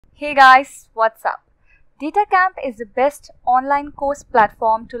Hey guys, what's up? DataCamp is the best online course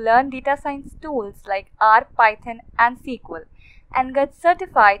platform to learn data science tools like R, Python, and SQL and get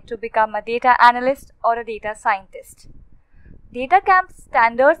certified to become a data analyst or a data scientist. DataCamp's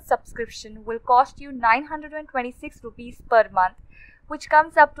standard subscription will cost you 926 rupees per month, which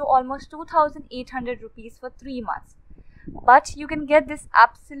comes up to almost 2,800 rupees for 3 months. But you can get this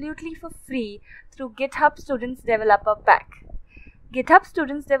absolutely for free through GitHub Students Developer Pack. GitHub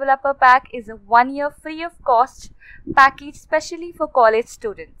Students Developer Pack is a 1-year free of cost package specially for college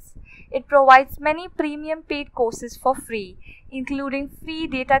students. It provides many premium paid courses for free, including free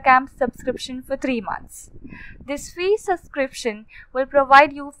DataCamp subscription for 3 months. This free subscription will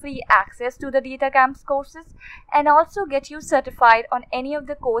provide you free access to the DataCamp's courses and also get you certified on any of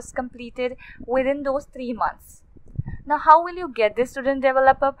the course completed within those 3 months. Now, how will you get this Student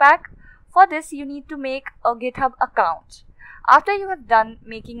Developer Pack? For this, you need to make a GitHub account. After you have done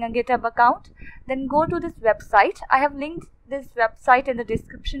making a GitHub account, then go to this website. I have linked this website in the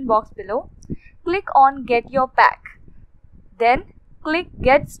description box below. Click on Get Your Pack. Then click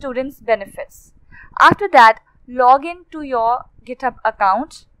Get Students Benefits. After that, log in to your GitHub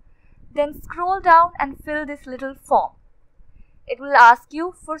account. Then scroll down and fill this little form. It will ask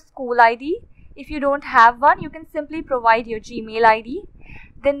you for school ID. If you don't have one, you can simply provide your Gmail ID,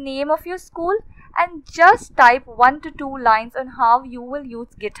 the name of your school, and just type 1 to 2 lines on how you will use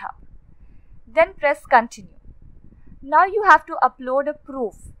GitHub. Then press continue. Now you have to upload a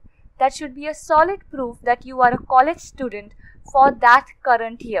proof. That should be a solid proof that you are a college student for that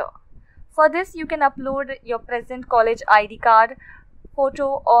current year. For this, you can upload your present college ID card,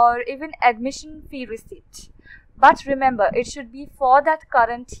 photo, or even admission fee receipt. But remember, it should be for that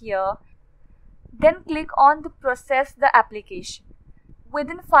current year. Then click on the process the application.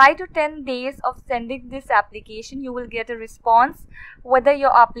 Within 5 to 10 days of sending this application, you will get a response whether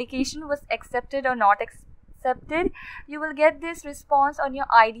your application was accepted or not accepted. You will get this response on your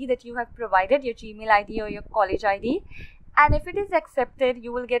ID that you have provided, your Gmail ID or your college ID. And if it is accepted,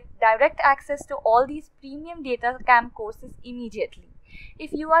 you will get direct access to all these premium DataCamp courses immediately.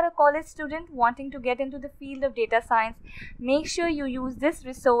 If you are a college student wanting to get into the field of data science, make sure you use this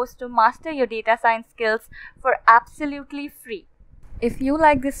resource to master your data science skills for absolutely free. If you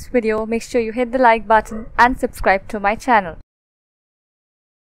like this video, make sure you hit the like button and subscribe to my channel.